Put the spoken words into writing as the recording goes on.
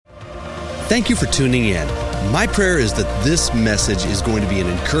Thank you for tuning in. My prayer is that this message is going to be an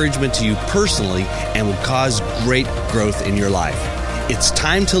encouragement to you personally and will cause great growth in your life. It's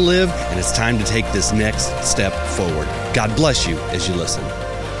time to live, and it's time to take this next step forward. God bless you as you listen.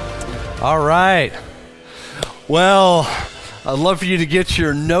 All right. Well, I'd love for you to get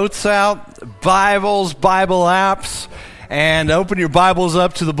your notes out, Bibles, Bible apps, and open your Bibles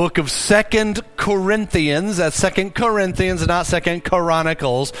up to the book of 2 Corinthians. That's 2 Corinthians, not 2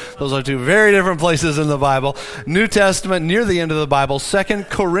 Chronicles. Those are two very different places in the Bible. New Testament, near the end of the Bible, 2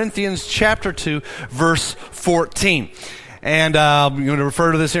 Corinthians chapter 2, verse 14. And I'm going to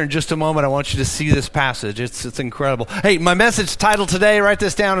refer to this here in just a moment. I want you to see this passage. It's incredible. Hey, my message title today, write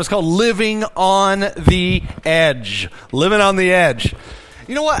this down, is called Living on the Edge. Living on the Edge.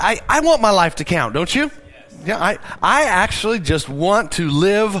 You know what? I want my life to count, don't you? Yeah, I actually just want to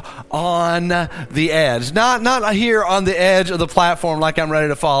live on the edge. Not here on the edge of the platform like I'm ready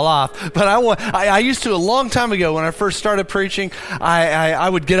to fall off, but I used to a long time ago when I first started preaching, I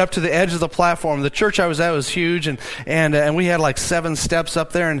would get up to the edge of the platform. The church I was at was huge, and we had like 7 steps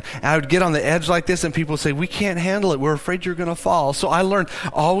up there, and I would get on the edge like this, and people would say, "We can't handle it. We're afraid you're going to fall." So I learned,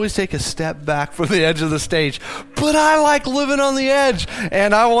 always take a step back from the edge of the stage. But I like living on the edge,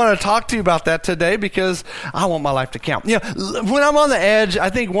 and I want to talk to you about that today because I want my life to count. You know, when I'm on the edge, I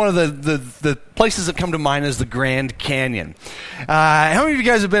think one of the places that come to mind is the Grand Canyon. How many of you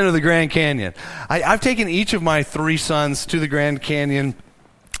guys have been to the Grand Canyon? I've taken each of my 3 sons to the Grand Canyon.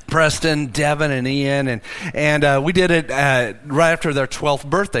 Preston, Devin, and Ian, and we did it right after their 12th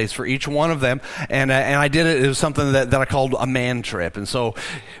birthdays for each one of them, and I did it. It was something that I called a man trip, and so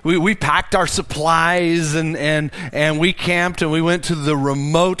we packed our supplies and we camped, and we went to the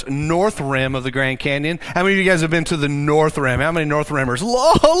remote north rim of the Grand Canyon. How many of you guys have been to the north rim? How many north rimmers?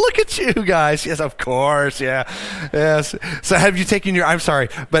 Oh, look at you guys! Yes, of course, yeah, yes. So have you taken your? I'm sorry,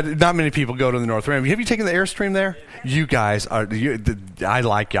 but not many people go to the north rim. Have you taken the Airstream there? You guys are. I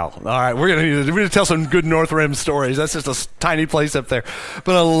like y'all. All right, we're gonna tell some good North Rim stories. That's just a tiny place up there,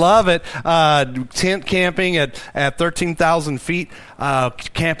 but I love it. Tent camping at 13,000 feet,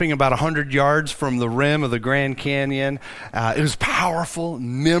 camping about 100 yards from the rim of the Grand Canyon. It was powerful,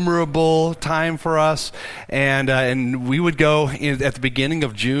 memorable time for us, and we would go at the beginning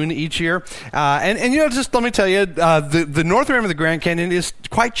of June each year. And you know, just let me tell you, the North Rim of the Grand Canyon is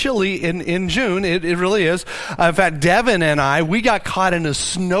quite chilly in June. It really is. In fact, Devin and we got caught in a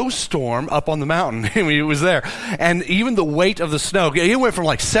snowstorm up on the mountain. It was there. And even the weight of the snow, it went from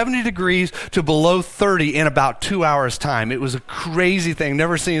like 70 degrees to below 30 in about 2 hours time. It was a crazy thing.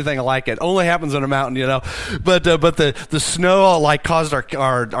 Never seen anything like it. Only happens on a mountain, you know. But the snow like caused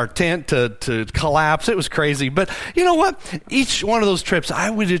our tent to collapse. It was crazy. But you know what? Each one of those trips, I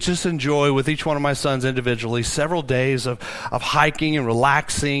would just enjoy with each one of my sons individually several days of hiking and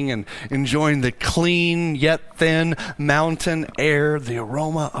relaxing and enjoying the clean yet thin mountain air, the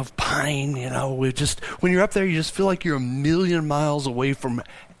aroma of pine. You know, when you're up there, you just feel like you're a million miles away from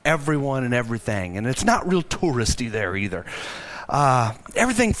everyone and everything, and it's not real touristy there either.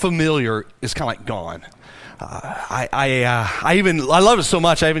 Everything familiar is kind of like gone. I love it so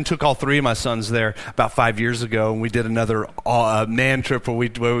much. I even took all 3 of my sons there about 5 years ago, and we did another man trip where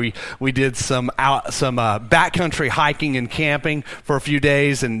we did some backcountry hiking and camping for a few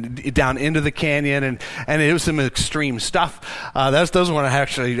days and down into the canyon, and it was some extreme stuff. Those when I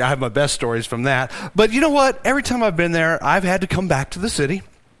have my best stories from that. But you know what? Every time I've been there, I've had to come back to the city.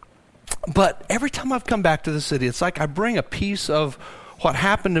 But every time I've come back to the city, it's like I bring a piece of what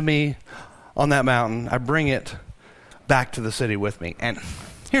happened to me on that mountain, I bring it back to the city with me. And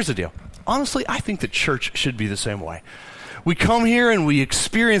here's the deal. Honestly, I think the church should be the same way. We come here and we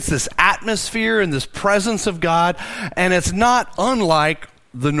experience this atmosphere and this presence of God, and it's not unlike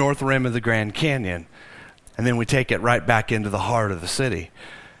the North Rim of the Grand Canyon. And then we take it right back into the heart of the city.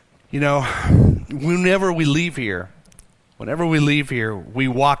 You know, whenever we leave here, we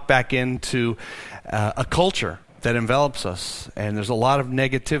walk back into a culture that envelops us, and there's a lot of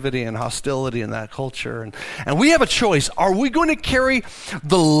negativity and hostility in that culture, and we have a choice. Are we going to carry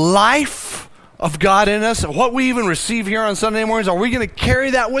the life of God in us, what we even receive here on Sunday mornings? Are we going to carry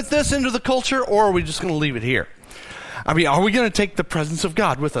that with us into the culture, or are we just going to leave it here? I mean, are we going to take the presence of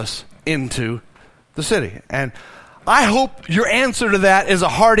God with us into the city? And I hope your answer to that is a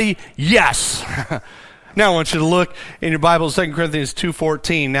hearty yes. Now I want you to look in your Bible, 2 Corinthians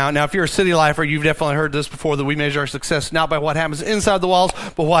 2:14. Now, if you're a city lifer, you've definitely heard this before, that we measure our success not by what happens inside the walls,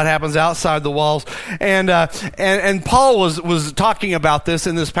 but what happens outside the walls. And Paul was talking about this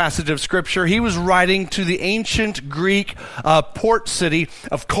in this passage of Scripture. He was writing to the ancient Greek port city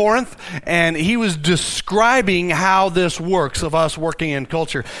of Corinth, and he was describing how this works, of us working in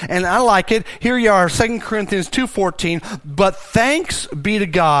culture. And I like it. Here you are, 2 Corinthians 2:14. But thanks be to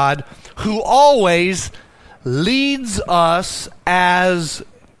God, who always leads us as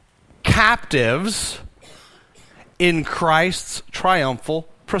captives in Christ's triumphal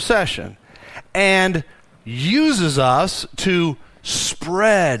procession, and uses us to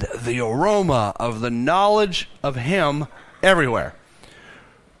spread the aroma of the knowledge of Him everywhere.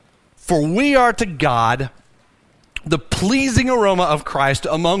 For we are to God the pleasing aroma of Christ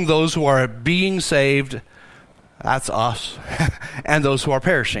among those who are being saved. That's us. And those who are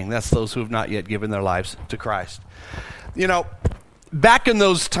perishing. That's those who have not yet given their lives to Christ. You know, back in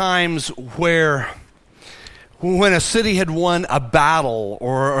those times when a city had won a battle,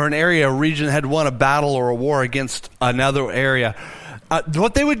 or an area, a region had won a battle or a war against another area,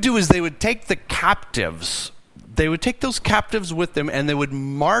 what they would do is they would take the captives. They would take those captives with them, and they would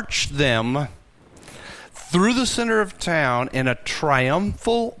march them through the center of town in a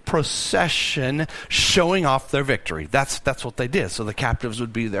triumphal procession, showing off their victory. That's what they did. So the captives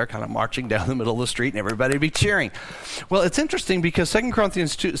would be there kind of marching down the middle of the street, and everybody would be cheering. Well, it's interesting because 2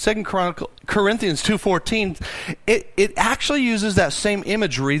 Corinthians 2:14, it actually uses that same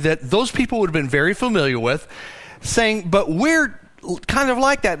imagery that those people would have been very familiar with, saying, but we're kind of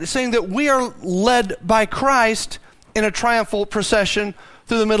like that. It's saying that we are led by Christ in a triumphal procession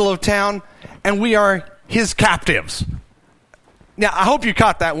through the middle of town, and we are His captives. Now, I hope you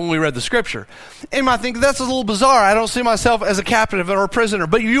caught that when we read the Scripture. And I think that's a little bizarre. I don't see myself as a captive or a prisoner.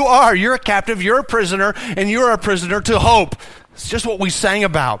 But you are. You're a captive. You're a prisoner. And you're a prisoner to hope. It's just what we sang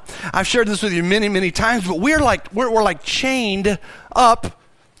about. I've shared this with you many, many times. But we're like chained up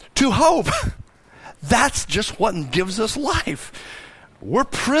to hope. That's just what gives us life. We're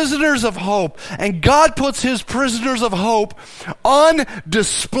prisoners of hope, and God puts His prisoners of hope on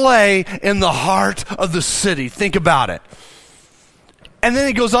display in the heart of the city. Think about it. And then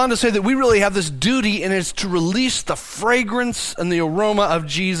He goes on to say that we really have this duty, and it's to release the fragrance and the aroma of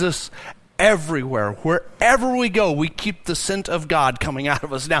Jesus everywhere. Wherever we go, we keep the scent of God coming out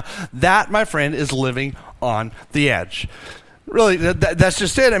of us. Now, that, my friend, is living on the edge. Really, that's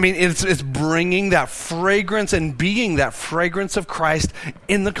just it. I mean, it's bringing that fragrance and being that fragrance of Christ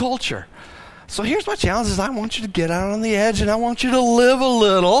in the culture. So here's my challenge is I want you to get out on the edge, and I want you to live a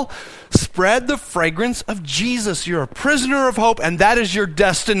little. Spread the fragrance of Jesus. You're a prisoner of hope, and that is your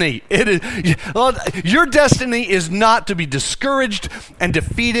destiny. Your destiny is not to be discouraged and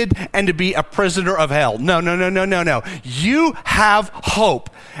defeated and to be a prisoner of hell. No. You have hope,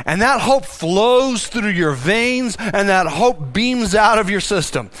 and that hope flows through your veins, and that hope beams out of your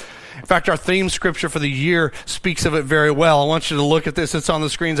system. In fact, our theme scripture for the year speaks of it very well. I want you to look at this. It's on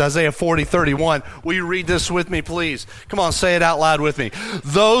the screens, Isaiah 40:31. Will you read this with me, please? Come on, say it out loud with me.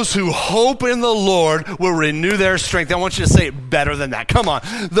 Those who hope in the Lord will renew their strength. I want you to say it better than that. Come on.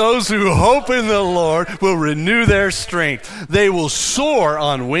 Those who hope in the Lord will renew their strength. They will soar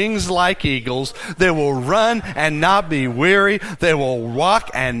on wings like eagles. They will run and not be weary. They will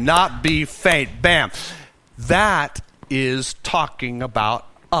walk and not be faint. Bam. That is talking about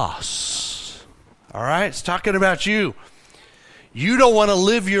us. All right? It's talking about you. You don't want to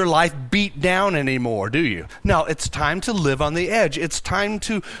live your life beat down anymore, do you? No, it's time to live on the edge. It's time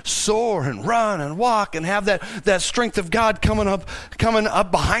to soar and run and walk and have that strength of God coming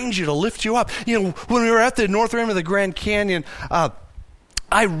up behind you to lift you up. You know, when we were at the north rim of the Grand Canyon,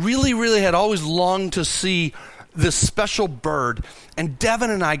 I really had always longed to see this special bird, and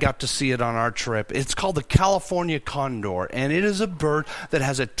Devin and I got to see it on our trip. It's called the California condor, and it is a bird that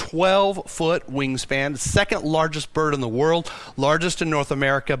has a 12-foot wingspan, second largest bird in the world, largest in North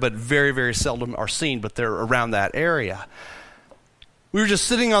America, but very, very seldom are seen, but they're around that area. We were just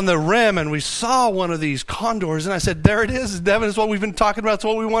sitting on the rim, and we saw one of these condors, and I said, there it is, Devin, it's what we've been talking about, it's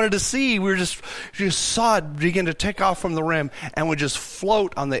what we wanted to see. We just saw it begin to take off from the rim, and would just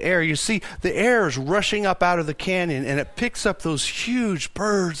float on the air. You see, the air is rushing up out of the canyon, and it picks up those huge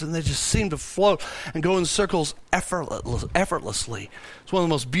birds, and they just seem to float and go in circles effortlessly. It's one of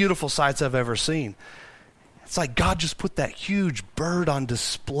the most beautiful sights I've ever seen. It's like God just put that huge bird on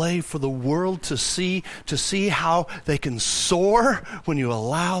display for the world to see how they can soar when you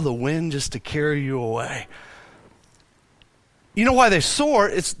allow the wind just to carry you away. You know why they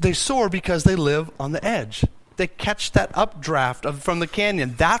soar? They soar because they live on the edge. They catch that updraft from the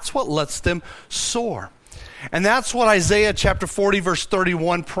canyon. That's what lets them soar. And that's what Isaiah chapter 40 verse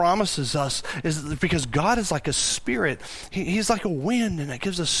 31 promises us, is because God is like a spirit. He's like a wind, and it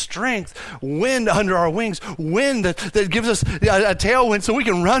gives us strength, wind under our wings, wind that gives us a tailwind so we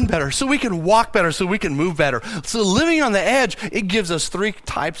can run better, so we can walk better, so we can move better. So living on the edge, it gives us three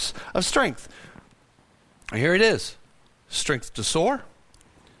types of strength. Here it is. Strength to soar,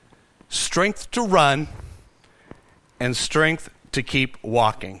 strength to run, and strength to keep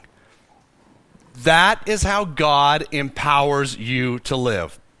walking. That is how God empowers you to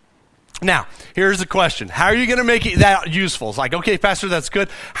live. Now, here's the question. How are you going to make it that useful? It's like, okay, Pastor, that's good.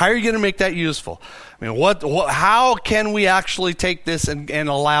 How are you going to make that useful? I mean, how can we actually take this and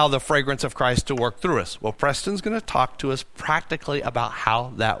allow the fragrance of Christ to work through us? Well, Preston's going to talk to us practically about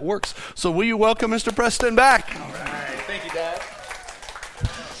how that works. So will you welcome Mr. Preston back? All right. Thank you, Dad.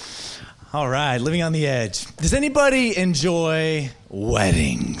 All right, living on the edge. Does anybody enjoy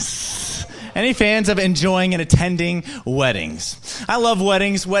weddings? Any fans of enjoying and attending weddings? I love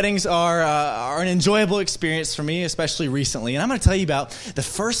weddings. Weddings are an enjoyable experience for me, especially recently. And I'm going to tell you about the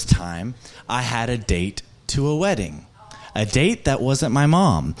first time I had a date to a wedding. A date that wasn't my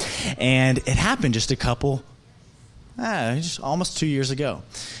mom. And it happened just almost 2 years ago.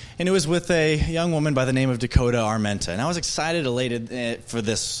 And it was with a young woman by the name of Dakota Armenta. And I was excited, elated for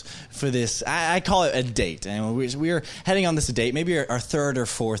this. I call it a date. And we were heading on this date, maybe our third or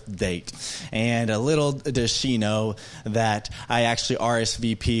fourth date. And little does she know that I actually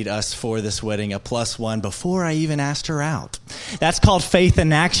RSVP'd us for this wedding, a +1, before I even asked her out. That's called faith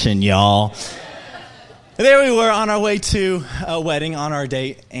in action, y'all. There we were on our way to a wedding on our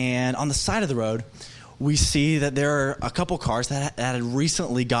date. And on the side of the road, we see that there are a couple cars that had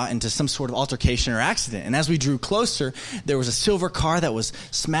recently got into some sort of altercation or accident. And as we drew closer, there was a silver car that was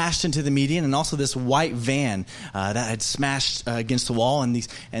smashed into the median, and also this white van that had smashed against the wall, and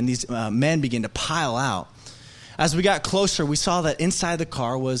these men began to pile out. As we got closer, we saw that inside the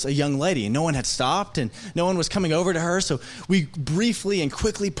car was a young lady, and no one had stopped, and no one was coming over to her, so we briefly and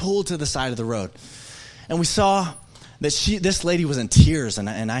quickly pulled to the side of the road. And we saw that this lady was in tears, and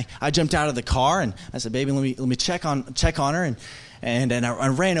I jumped out of the car, and I said, "Baby, let me check on her," and I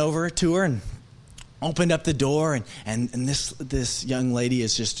ran over to her and opened up the door, and this young lady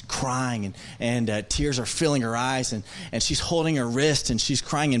is just crying, and tears are filling her eyes, and she's holding her wrist, and she's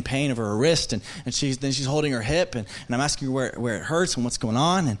crying in pain over her wrist, and she's holding her hip, and I'm asking her where it hurts and what's going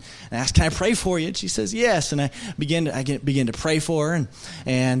on, and I asked, "Can I pray for you?" And she says yes, and I begin to pray for her,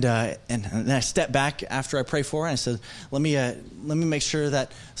 and then I step back after I pray for her, and I said, let me make sure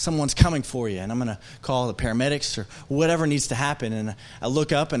that someone's coming for you, and I'm going to call the paramedics or whatever needs to happen. And I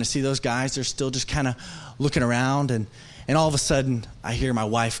look up and I see those guys, they're still just kind of looking around, and all of a sudden I hear my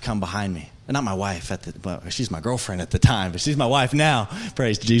wife come behind me. And not my wife she's my girlfriend at the time, but she's my wife now.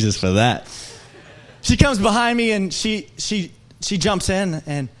 Praise Jesus for that. She comes behind me, and she jumps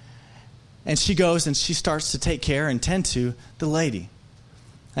in, and she goes and she starts to take care and tend to the lady.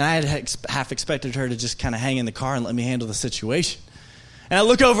 And I had half expected her to just kind of hang in the car and let me handle the situation. And I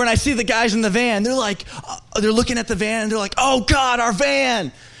look over and I see the guys in the van. They're looking at the van, and they're like, "Oh God, our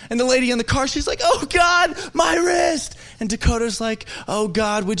van." And the lady in the car, she's like, "Oh God, my wrist." And Dakota's like, "Oh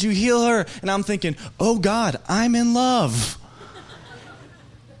God, would you heal her?" And I'm thinking, "Oh God, I'm in love."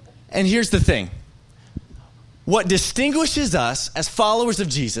 And here's the thing. What distinguishes us as followers of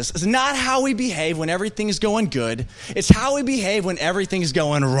Jesus is not how we behave when everything is going good. It's how we behave when everything is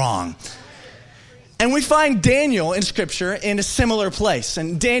going wrong. And we find Daniel in Scripture in a similar place.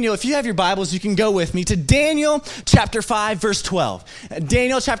 And Daniel, if you have your Bibles, you can go with me to Daniel chapter 5, verse 12.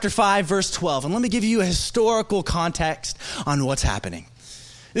 Daniel chapter 5, verse 12. And let me give you a historical context on what's happening.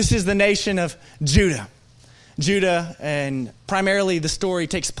 This is the nation of Judah. Judah, and primarily the story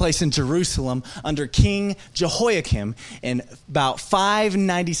takes place in Jerusalem under King Jehoiakim in about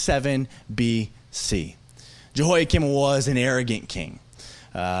 597 BC. Jehoiakim was an arrogant king.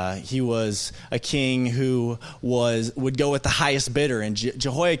 He was a king who would go with the highest bidder, and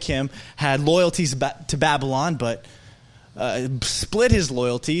Jehoiakim had loyalties to Babylon, but split his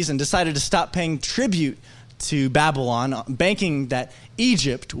loyalties and decided to stop paying tribute to Babylon, banking that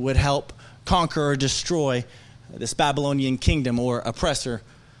Egypt would help conquer or destroy this Babylonian kingdom or oppressor.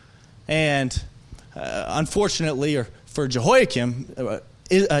 And unfortunately, for Jehoiakim,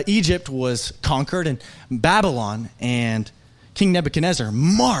 Egypt was conquered, and Babylon and King Nebuchadnezzar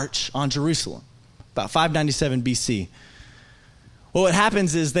march on Jerusalem, about 597 BC. Well, what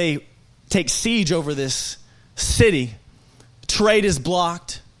happens is they take siege over this city. Trade is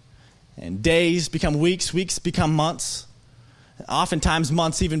blocked, and days become weeks, weeks become months. Oftentimes,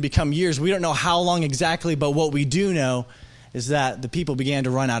 months even become years. We don't know how long exactly, but what we do know is that the people began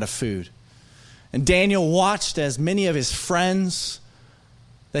to run out of food. And Daniel watched as many of his friends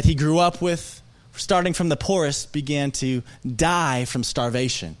that he grew up with, starting from the poorest, began to die from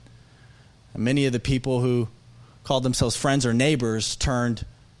starvation. And many of the people who called themselves friends or neighbors turned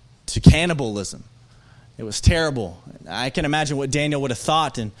to cannibalism. It was terrible. I can imagine what Daniel would have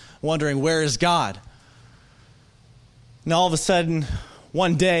thought and wondering, where is God? And all of a sudden,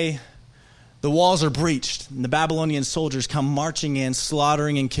 one day, the walls are breached, and the Babylonian soldiers come marching in,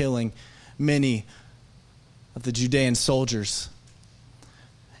 slaughtering and killing many of the Judean soldiers.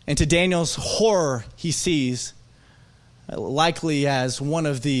 And to Daniel's horror, he sees, likely as one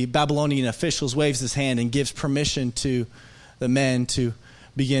of the Babylonian officials waves his hand and gives permission to the men to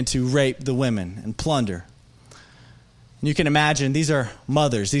begin to rape the women and plunder. And you can imagine, these are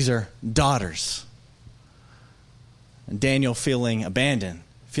mothers, these are daughters. And Daniel feeling abandoned,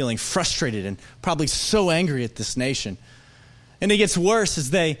 feeling frustrated, and probably so angry at this nation. And it gets worse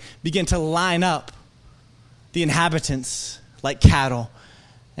as they begin to line up the inhabitants like cattle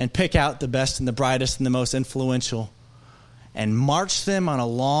and pick out the best and the brightest and the most influential and march them on a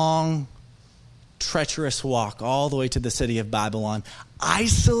long, treacherous walk all the way to the city of Babylon,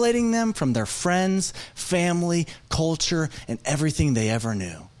 isolating them from their friends, family, culture, and everything they ever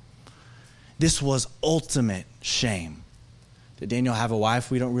knew. This was ultimate shame. Did Daniel have a wife?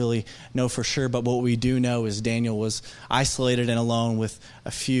 We don't really know for sure, but what we do know is Daniel was isolated and alone with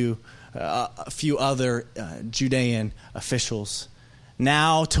a few other Judean officials,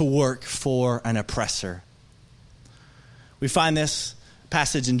 now to work for an oppressor. We find this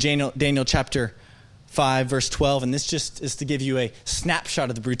passage in Daniel chapter 5, verse 12, and this just is to give you a snapshot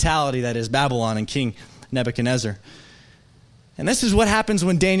of the brutality that is Babylon and King Nebuchadnezzar. And this is what happens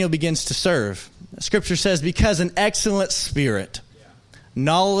when Daniel begins to serve. Scripture says, because an excellent spirit,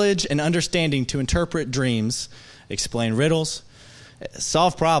 knowledge and understanding to interpret dreams, explain riddles,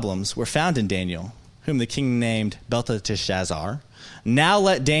 solve problems were found in Daniel, whom the king named Belteshazzar. Now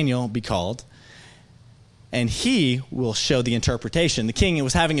let Daniel be called, and he will show the interpretation. The king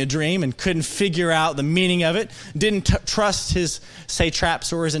was having a dream and couldn't figure out the meaning of it, didn't trust his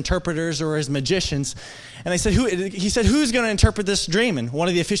satraps or his interpreters or his magicians. And he said, who's going to interpret this dream? And one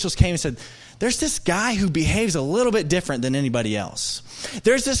of the officials came and said, there's this guy who behaves a little bit different than anybody else.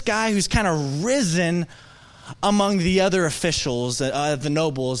 There's this guy who's kind of risen among the other officials, the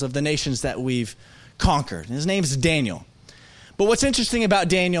nobles of the nations that we've conquered. And his name's Daniel. But what's interesting about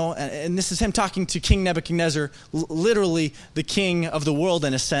Daniel, and this is him talking to King Nebuchadnezzar, literally the king of the world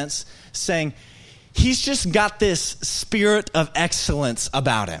in a sense, saying, he's just got this spirit of excellence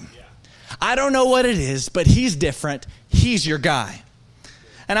about him. Yeah. I don't know what it is, but he's different. He's your guy.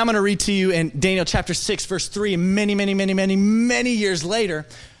 And I'm going to read to you in Daniel chapter 6, verse 3, many years later,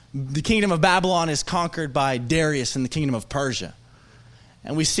 the kingdom of Babylon is conquered by Darius and the kingdom of Persia.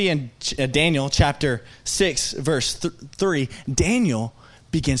 And we see in Daniel chapter 6, verse 3, Daniel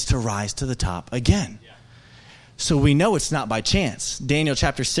begins to rise to the top again. Yeah. So we know it's not by chance. Daniel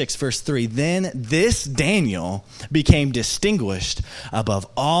chapter 6, verse 3, then this Daniel became distinguished above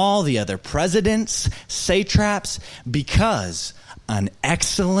all the other presidents, satraps, because an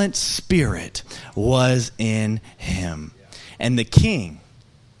excellent spirit was in him. Yeah. And the king,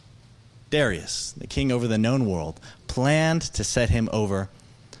 Darius, the king over the known world, planned to set him over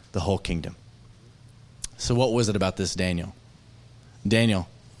the whole kingdom. So what was it about this Daniel? Daniel,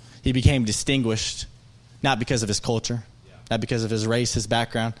 he became distinguished not because of his culture, not because of his race, his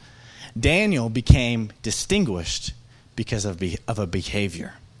background. Daniel became distinguished because of a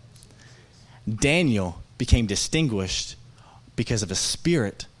behavior. Daniel became distinguished because of a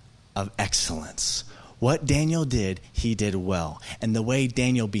spirit of excellence. What Daniel did, he did well. And the way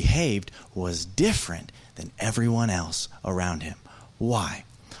Daniel behaved was different than everyone else around him. Why?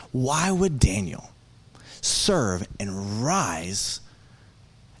 Why would Daniel serve and rise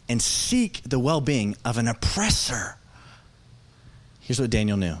and seek the well-being of an oppressor? Here's what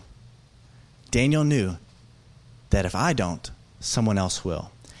Daniel knew. Daniel knew that if I don't, someone else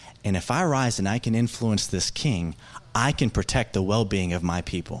will. And if I rise and I can influence this king, I can protect the well-being of my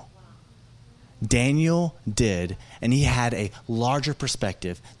people. Daniel did, and he had a larger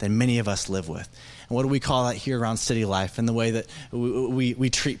perspective than many of us live with. And what do we call that here around City Life, and the way that we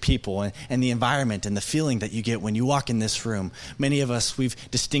treat people, and the environment and the feeling that you get when you walk in this room? Many of us, we've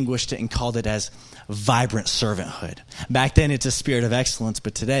distinguished it and called it as vibrant servanthood. Back then it's a spirit of excellence,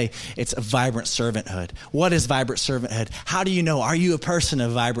 but today it's a vibrant servanthood. What is vibrant servanthood? How do you know? Are you a person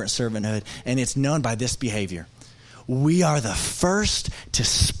of vibrant servanthood? And it's known by this behavior. We are the first to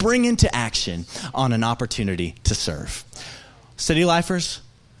spring into action on an opportunity to serve. City Lifers,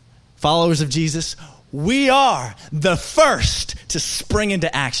 followers of Jesus, we are the first to spring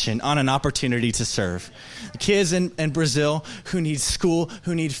into action on an opportunity to serve. Kids in Brazil who need school,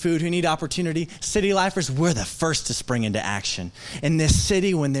 who need food, who need opportunity, city lifers, we're the first to spring into action. In this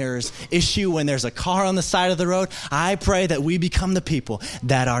city, when there's issue, when there's a car on the side of the road, I pray that we become the people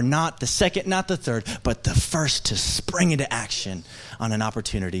that are not the second, not the third, but the first to spring into action on an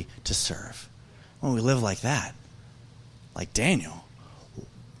opportunity to serve. When we live like that, like Daniel,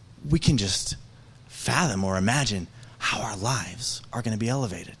 we can just fathom or imagine how our lives are going to be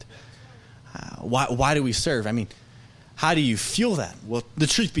elevated. Why do we serve? I mean, how do you fuel that? Well, the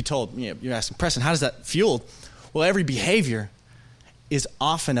truth be told, you're asking, Preston, how does that fuel? Well, every behavior is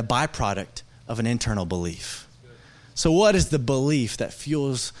often a byproduct of an internal belief. So what is the belief that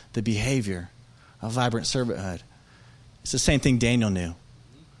fuels the behavior of vibrant servanthood? It's the same thing Daniel knew.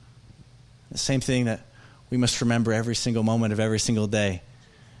 The same thing that we must remember every single moment of every single day.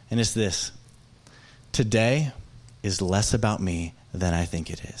 And it's this: today is less about me than I think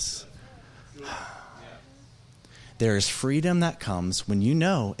it is. There is freedom that comes when you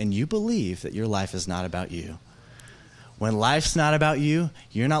know and you believe that your life is not about you. When life's not about you,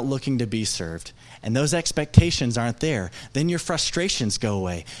 you're not looking to be served. And those expectations aren't there. Then your frustrations go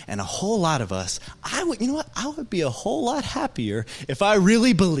away. And a whole lot of us, I would be a whole lot happier if I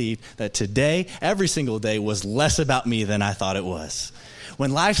really believed that today, every single day, was less about me than I thought it was.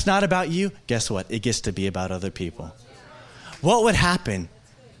 When life's not about you, guess what? It gets to be about other people. What would happen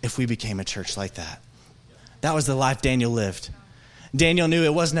if we became a church like that? That was the life Daniel lived. Daniel knew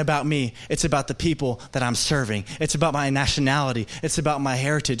it wasn't about me. It's about the people that I'm serving. It's about my nationality. It's about my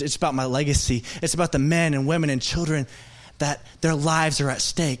heritage. It's about my legacy. It's about the men and women and children that their lives are at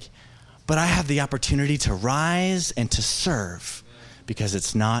stake. But I have the opportunity to rise and to serve because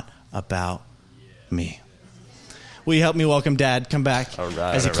it's not about me. Will you help me welcome Dad? Come back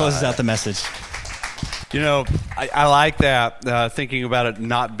as he closes out the message. I like that, thinking about it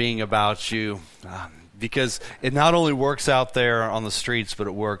not being about you. Because it not only works out there on the streets, but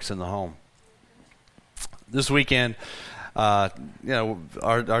it works in the home. This weekend, our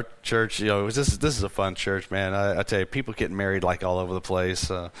church, this is a fun church, man. I tell you, people getting married like all over the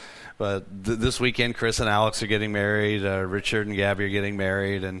place. But this weekend, Chris and Alex are getting married. Richard and Gabby are getting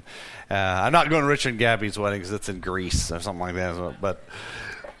married, and I'm not going to Richard and Gabby's wedding because it's in Greece or something like that.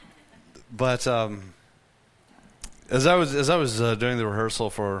 But as I was doing the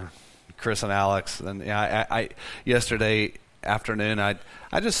rehearsal for Chris and Alex, and I yesterday afternoon, I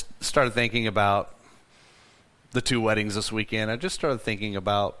just started thinking about the two weddings this weekend. I just started thinking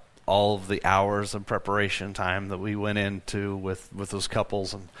about all of the hours of preparation time that we went into with those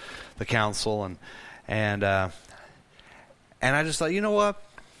couples and the council, and I just thought, you know what,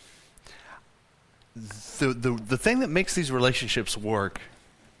 the thing that makes these relationships work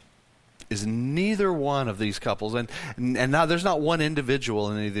is neither one of these couples, and now there's not one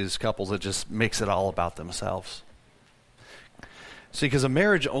individual in any of these couples that just makes it all about themselves. See, because a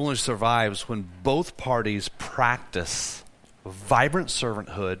marriage only survives when both parties practice vibrant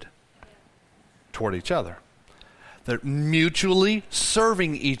servanthood toward each other. That mutually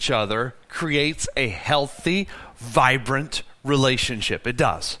serving each other creates a healthy, vibrant relationship. It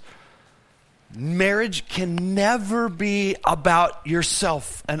does. Marriage can never be about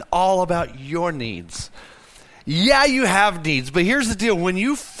yourself and all about your needs. Yeah, you have needs, but here's the deal. When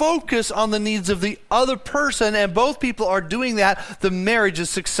you focus on the needs of the other person and both people are doing that, the marriage is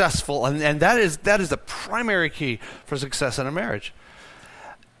successful. And that is the primary key for success in a marriage.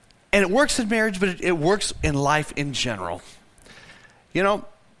 And it works in marriage, but it works in life in general.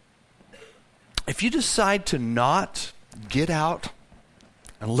 If you decide to not get out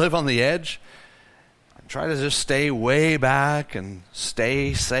and live on the edge, try to just stay way back and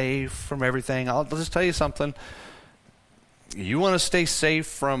stay safe from everything. I'll just tell you something. You want to stay safe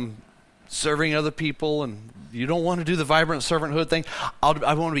from serving other people and you don't want to do the vibrant servanthood thing.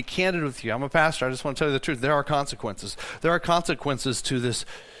 I want to be candid with you. I'm a pastor. I just want to tell you the truth. There are consequences. There are consequences to this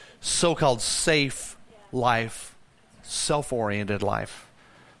so-called safe life, self-oriented life.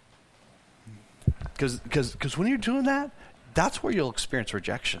 Because when you're doing that, that's where you'll experience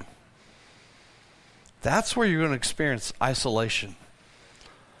rejection. That's where you're going to experience isolation.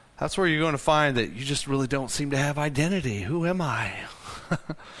 That's where you're going to find that you just really don't seem to have identity. Who am I?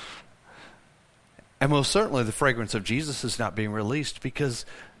 And most certainly the fragrance of Jesus is not being released because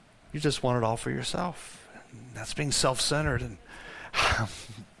you just want it all for yourself. That's being self-centered.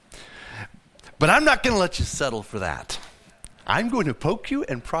 But I'm not going to let you settle for that. I'm going to poke you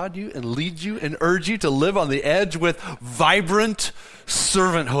and prod you and lead you and urge you to live on the edge with vibrant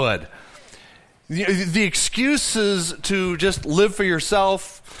servanthood. The excuses to just live for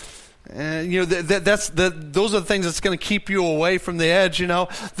yourself And those are the things that's going to keep you away from the edge.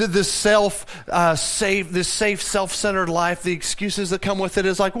 This safe, self-centered life. The excuses that come with it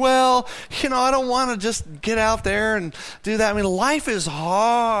is like, well, I don't want to just get out there and do that. I mean, life is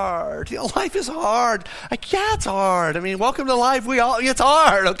hard. Life is hard. Yeah, it's hard. I mean, welcome to life. It's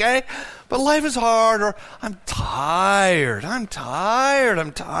hard, okay? But life is hard, or I'm tired. Or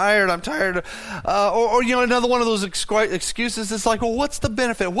another one of those excuses is like, well, what's the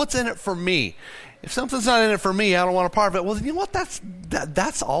benefit? What's in it for me? If something's not in it for me, I don't want a part of it. Well, you know what?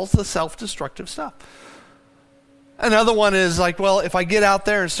 That's all the self-destructive stuff. Another one is like, well, if I get out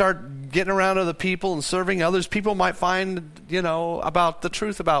there and start getting around other people and serving others, people might find, about the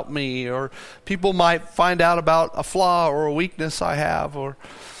truth about me, or people might find out about a flaw or a weakness I have, or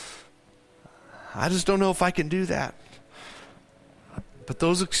I just don't know if I can do that. But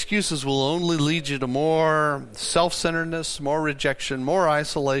those excuses will only lead you to more self-centeredness, more rejection, more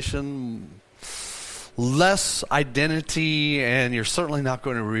isolation, less identity, and you're certainly not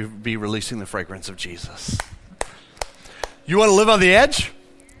going to be releasing the fragrance of Jesus. You want to live on the edge?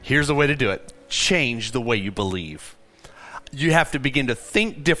 Here's the way to do it. Change the way you believe. You have to begin to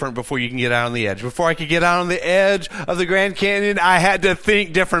think different before you can get out on the edge. Before I could get out on the edge of the Grand Canyon, I had to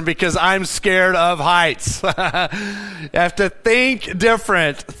think different because I'm scared of heights. You have to think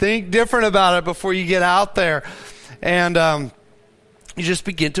different. Think different about it before you get out there. And you just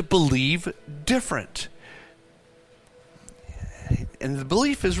begin to believe different. And the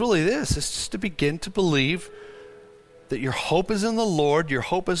belief is really this. It's just to begin to believe that your hope is in the Lord. Your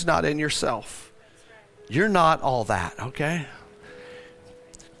hope is not in yourself. You're not all that, okay?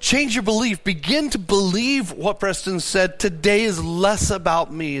 Change your belief. Begin to believe what Preston said. Today is less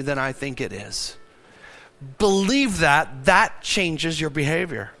about me than I think it is. Believe that. That changes your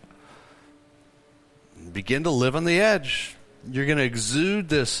behavior. Begin to live on the edge. You're going to exude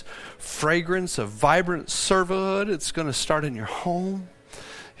this fragrance of vibrant servanthood. It's going to start in your home.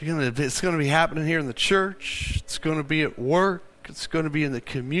 It's going to be happening here in the church. It's going to be at work. It's going to be in the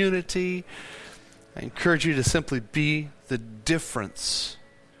community. I encourage you to simply be the difference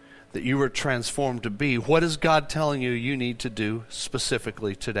that you were transformed to be. What is God telling you need to do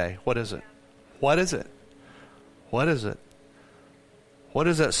specifically today? What is it? What is it? What is it? What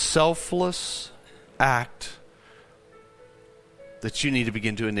is that selfless act that you need to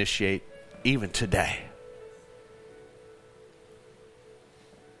begin to initiate even today?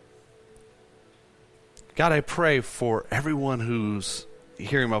 God, I pray for everyone who's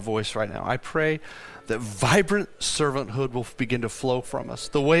hearing my voice right now. I pray that vibrant servanthood will begin to flow from us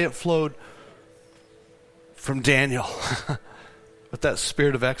the way it flowed from Daniel with that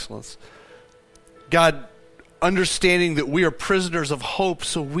spirit of excellence. God, understanding that we are prisoners of hope,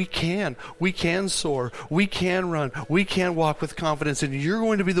 so we can soar, we can run, we can walk with confidence, and you're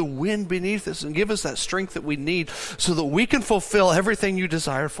going to be the wind beneath us and give us that strength that we need so that we can fulfill everything you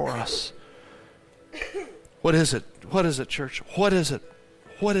desire for us. What is it? What is it, church? What is it?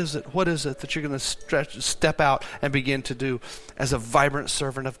 What is it? What is it that you're going to step out and begin to do as a vibrant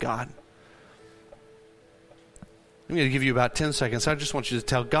servant of God? I'm going to give you about 10 seconds. I just want you to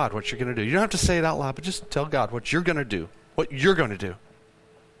tell God what you're going to do. You don't have to say it out loud, but just tell God what you're going to do. What you're going to do.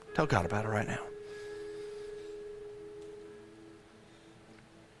 Tell God about it right now.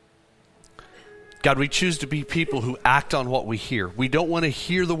 God, we choose to be people who act on what we hear. We don't want to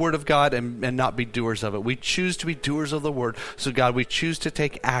hear the word of God and not be doers of it. We choose to be doers of the word. So God, we choose to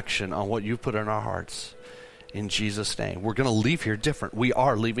take action on what you put in our hearts. In Jesus' name. We're going to leave here different. We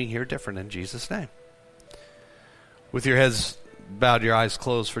are leaving here different in Jesus' name. With your heads bowed, your eyes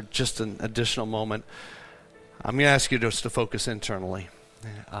closed for just an additional moment, I'm going to ask you just to focus internally.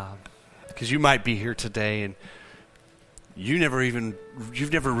 Because you might be here today and you've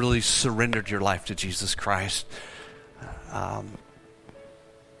never really surrendered your life to Jesus Christ.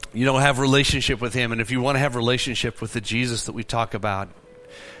 You don't have a relationship with him, and if you want to have a relationship with the Jesus that we talk about,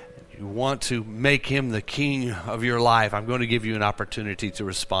 you want to make him the king of your life, I'm going to give you an opportunity to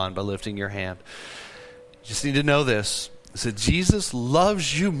respond by lifting your hand. You just need to know this. So Jesus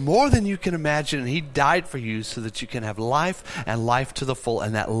loves you more than you can imagine, and he died for you so that you can have life and life to the full,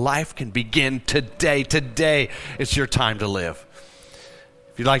 and that life can begin today. Today, it's your time to live.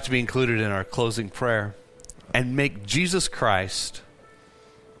 If you'd like to be included in our closing prayer and make Jesus Christ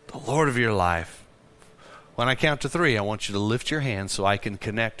the Lord of your life, when I count to 3, I want you to lift your hand so I can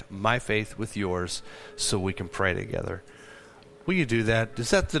connect my faith with yours so we can pray together. Will you do that? Is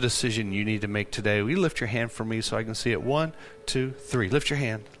that the decision you need to make today? Will you lift your hand for me so I can see it? 1, 2, 3. Lift your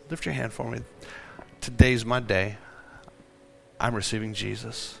hand. Lift your hand for me. Today's my day. I'm receiving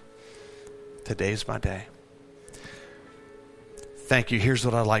Jesus. Today's my day. Thank you. Here's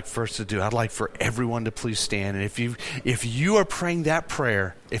what I'd like for us to do. I'd like for everyone to please stand. And if you are praying that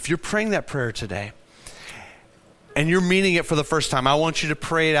prayer, if you're praying that prayer today, and you're meaning it for the first time, I want you to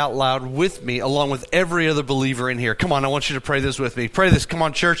pray it out loud with me, along with every other believer in here. Come on, I want you to pray this with me. Pray this. Come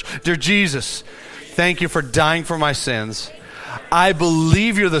on, church. Dear Jesus, thank you for dying for my sins. I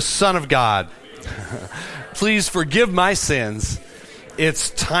believe you're the Son of God. Please forgive my sins. It's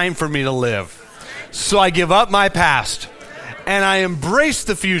time for me to live. So I give up my past, and I embrace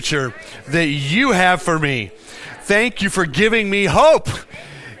the future that you have for me. Thank you for giving me hope.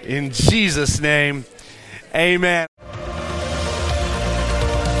 In Jesus' name, amen.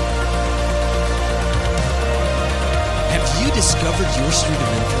 Have you discovered your street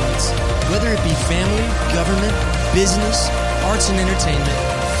of influence? Whether it be family, government, business, arts and entertainment,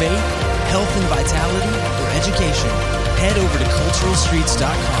 faith, health and vitality, or education, head over to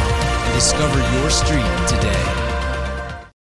culturalstreets.com and discover your street today.